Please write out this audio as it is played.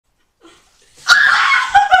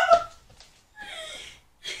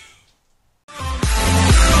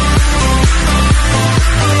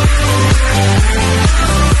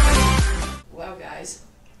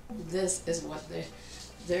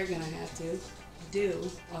do.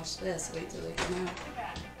 Watch this. Wait till they come out.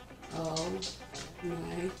 Oh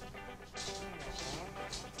my.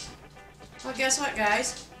 Well, guess what,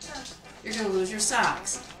 guys? You're going to lose your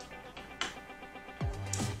socks.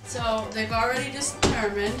 So they've already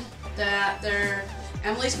determined that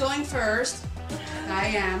Emily's going first. I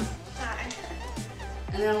am. Hi.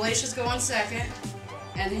 And then Alicia's going second.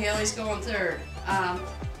 And Haley's going third.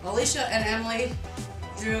 Alicia and Emily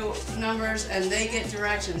drew numbers and they get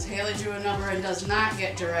directions. Haley drew a number and does not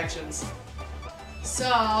get directions.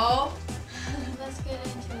 So let's get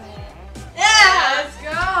into it. Yeah, let's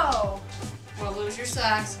go. Well, lose your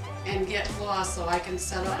socks and get floss so I can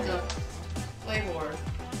set up the playboard.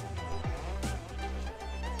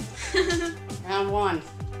 Round 1.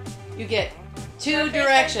 You get 2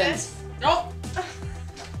 directions. Nope.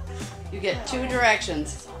 You get 2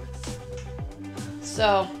 directions.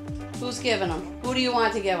 So, who's giving them? Who do you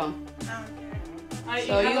want to give them?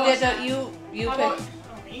 So you get the you pick. Oh,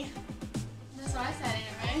 me. That's what I said,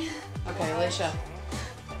 ain't it, right? Okay, Alicia.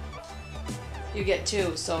 You get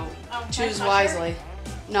 2, so choose can I touch wisely.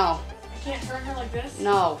 No, I can't turn her like this.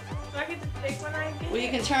 no. Do I get to pick when I get Well, you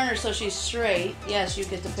can turn her so she's straight. Yes, you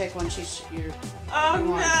get to pick when you're. Oh you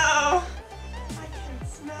no! want. I can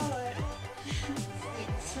smell it.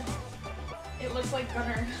 It looks like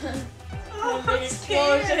gunner. Oh, big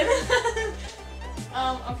explosion.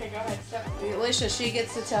 Okay, go ahead. Step. Alicia, she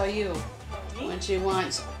gets to tell you Me? when she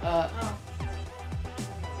wants. Oh.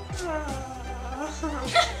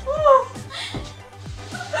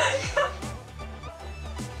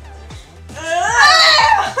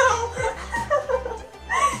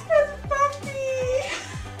 It's bumpy.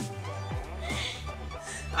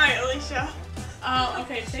 Alright, Alicia.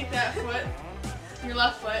 Okay, take that foot, your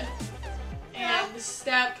left foot, and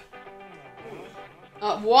step.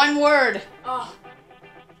 1 word. Oh.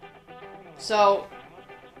 So,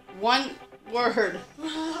 1 word.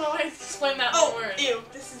 How do I explain that word? Ew,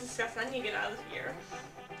 this is disgusting. I need to get out of here.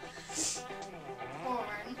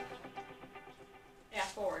 Forward. Yeah,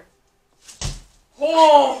 forward.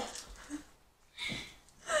 Oh!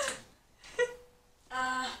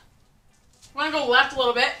 Wanna go left a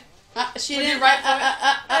little bit? She Would didn't you write.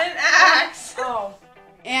 An axe! Oh.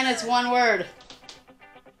 And it's 1 word.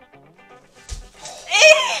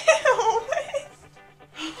 Ew!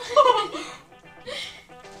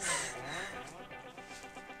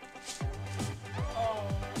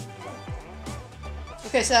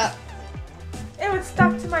 Okay, so. It would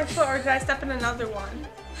stuck to my foot, or did I step in another one?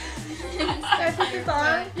 It's stuck to your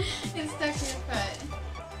on? foot. It's stuck to your foot.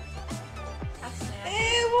 That's nasty.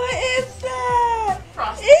 Ew, what is that?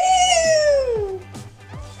 Frosty. Ew!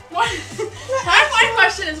 What? My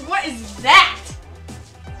question is, what is that?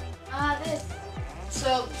 This.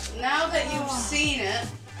 So now that you've seen it,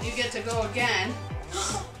 you get to go again.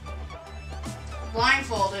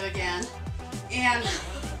 Blindfolded again. And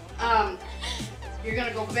you're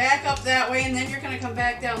gonna go back up that way and then you're gonna come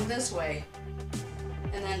back down this way.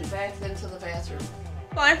 And then back into the bathroom.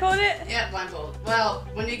 Blindfold it? Yeah, blindfold. Well,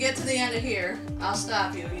 when you get to the end of here, I'll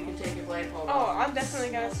stop you. You can take your blindfold Oh, off. I'm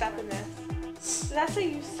definitely gonna step in this. Did that say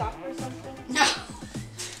you suck or something? No.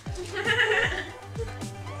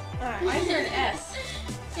 Alright, mine's an S.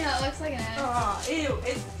 Yeah, it looks like an S. Oh, ew.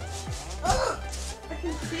 It's. Ugh, I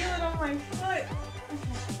can feel it on my foot.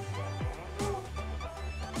 Okay.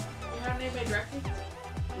 You have anybody directing?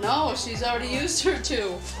 No, she's already used her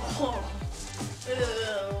 2. Oh. Ew.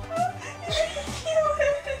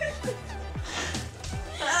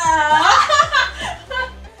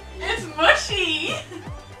 It's mushy.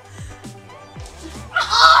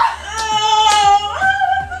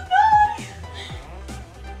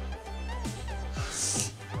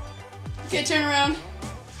 Okay, turn around.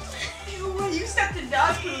 Ew, you stepped in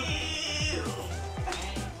dog poop.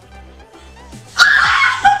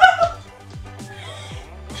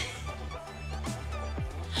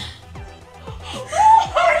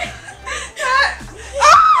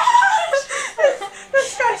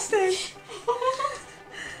 Disgusting.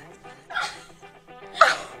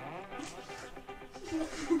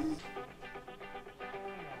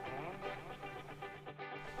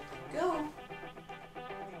 Go.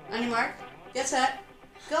 On your mark, get set,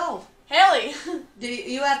 go. Haley.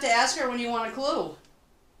 You have to ask her when you want a clue.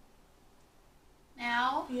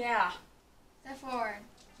 Now, Yeah. step forward.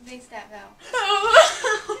 Big step though.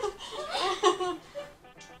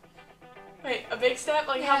 Wait, a big step?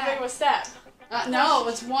 Like how Yeah. big of a step? No,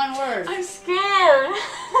 it's 1 word. I'm scared.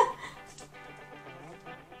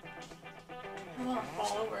 I want to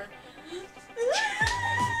fall over.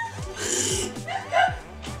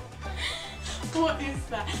 What is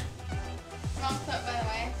that? Wrong foot, by the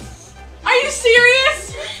way. Are you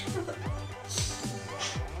serious?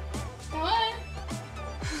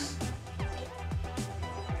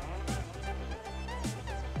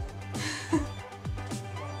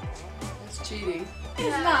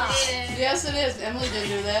 is. Emily didn't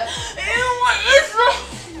do that. Ew, what is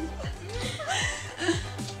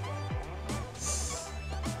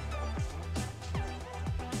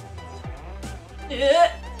that? Ew,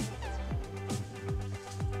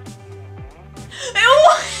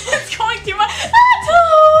 it's going through my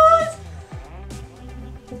toes.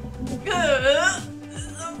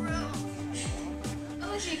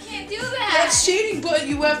 Oh, you can't do that. That's cheating, but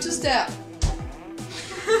you have to step.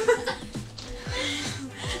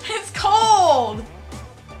 It's cold.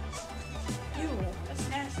 Ew, that's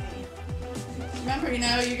nasty. Remember,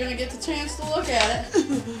 now you're gonna get the chance to look at it.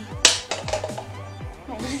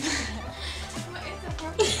 What is the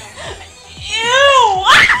purple bag? Ew!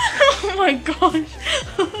 Oh my gosh.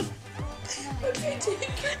 Okay,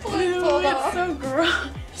 take your Ew, blindfold it's off. so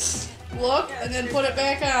gross. Look, and then put it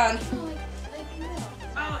back on. Oh, like milk.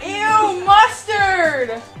 Oh, ew,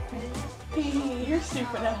 mustard! You're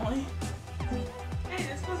stupid, Emily. Hey,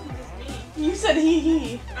 this wasn't just me. You said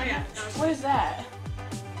hee. Oh yeah. No, What is that?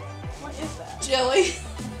 What is that? Jelly.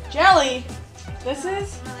 Jelly. This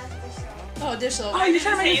is? No, that's the show. Oh, dish soap. Oh, you're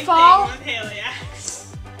trying to make same it fall? thing with Haley, yeah.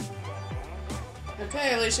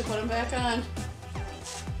 Okay, Alicia, put them back on.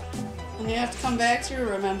 And you have to come back through,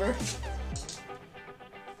 remember.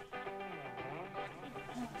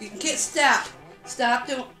 You can't stop. Stop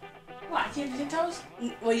doing. What, I can't do 10 toes?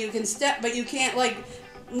 Well, you can step, but you can't, like,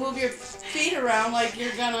 move your feet around like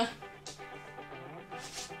you're gonna.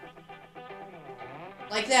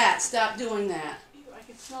 Like that. Stop doing that. Ew, I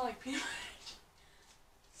can smell like peanut butter.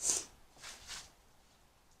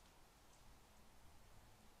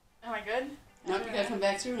 Am I good? Nope, you gotta come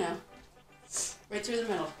back through now. Right through the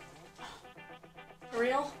middle. For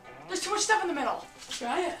real? There's too much stuff in the middle.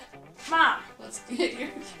 Try it. Mom. Let's get your.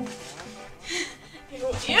 Ew.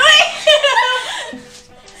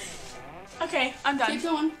 Okay, I'm done. Keep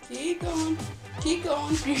going. Keep going. Keep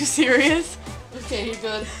going. Are you serious? Okay, you're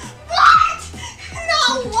good. What?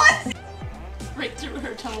 No, what? Right through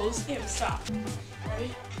her toes. Ew, stop.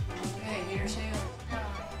 Ready? Okay, here's you.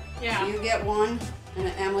 Yeah. You get one, and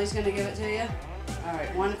then Emily's gonna give it to you. All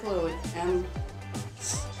right, one clue.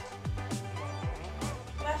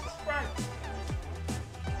 Left front.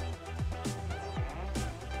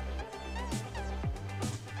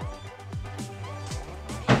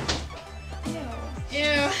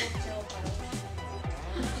 Ew.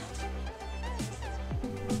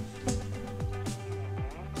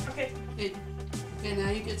 Okay. Okay, now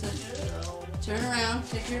you get to turn around,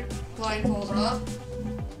 take your blindfold off.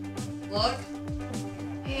 Look.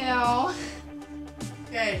 Ew.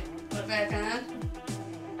 Okay, put it back on.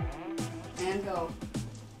 And go.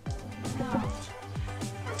 No.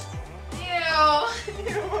 Ew.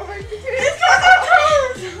 It's got no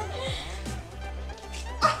toes!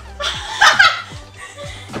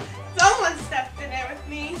 Someone stepped in it with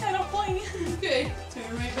me. I don't blame. Okay,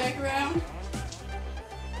 turn right back around.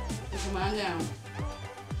 And come on down.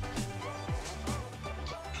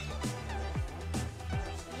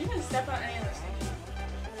 Did you even step on any of those things?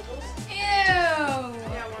 Noodles? Ew.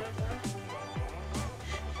 Yeah, one of them.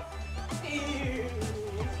 Ew.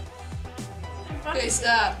 Okay,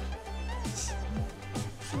 stop.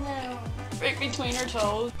 No. Right between her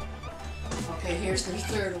toes. Okay, here's the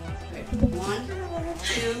third one. Okay, 1,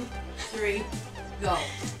 2, 3, go.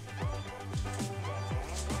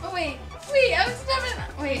 Oh wait. Wait, I'm stepping.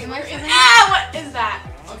 Wait, am I stepping? Ah, what is that?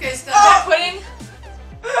 Okay, Is stop. that pudding?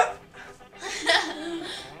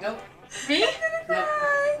 Nope. Me? Nope.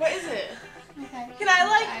 What is it? Okay. Can I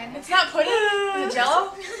like? Fine. It's not pudding? Is it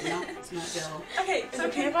Jello? No, it's not Jello. Okay, Is so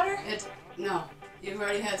it peanut butter? It's no. You've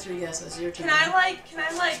already had 3 guesses. Your turn. can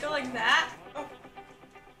I go like that? Oh.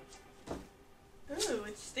 Ooh,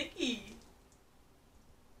 it's sticky.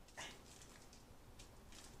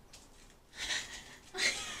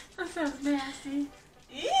 That sounds nasty.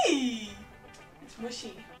 Eee. It's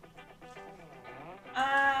mushy.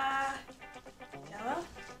 Jello?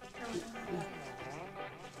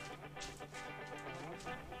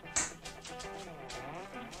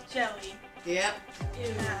 Jelly. Yep. Ew.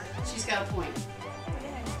 Yeah. She's got a point. Oh,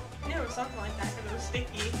 yeah. I knew it was something like that because it was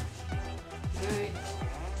sticky. All right.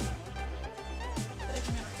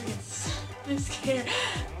 I'm scared.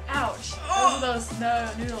 Ouch. Those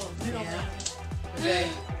noodle Yeah. things. Okay.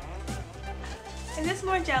 Is this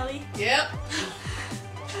more jelly? Yep.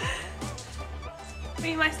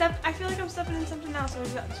 Wait, I feel like I'm stepping in something else. Or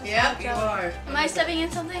is that just Yep, like you jelly? are. Am I stepping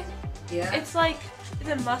in something? Yeah. It's like, is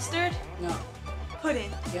it mustard? No.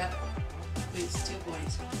 Pudding. Yep. It's 2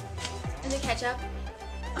 points. Is it ketchup?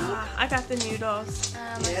 I got the noodles.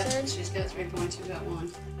 Yeah. Mustard? She's got 3 points. You got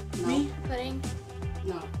 1. No. Me? Pudding?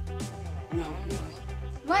 No. No. No.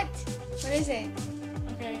 What? What is it?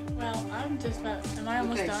 Okay, well, I'm just about. Am I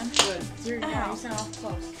almost Okay, done? good. Yeah, you sound awful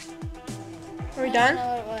close. Are we I done? don't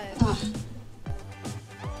know what it was.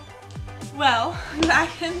 Well,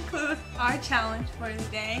 that concludes our challenge for the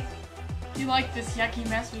day. If you like this yucky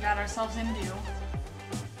mess we got ourselves into,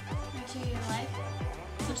 Make sure you like.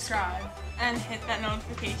 subscribe and hit that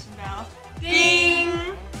notification bell.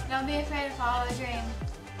 Ding! Don't be afraid to follow a dream.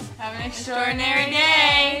 Have an extraordinary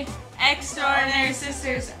day. Extraordinary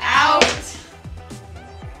Sisters out.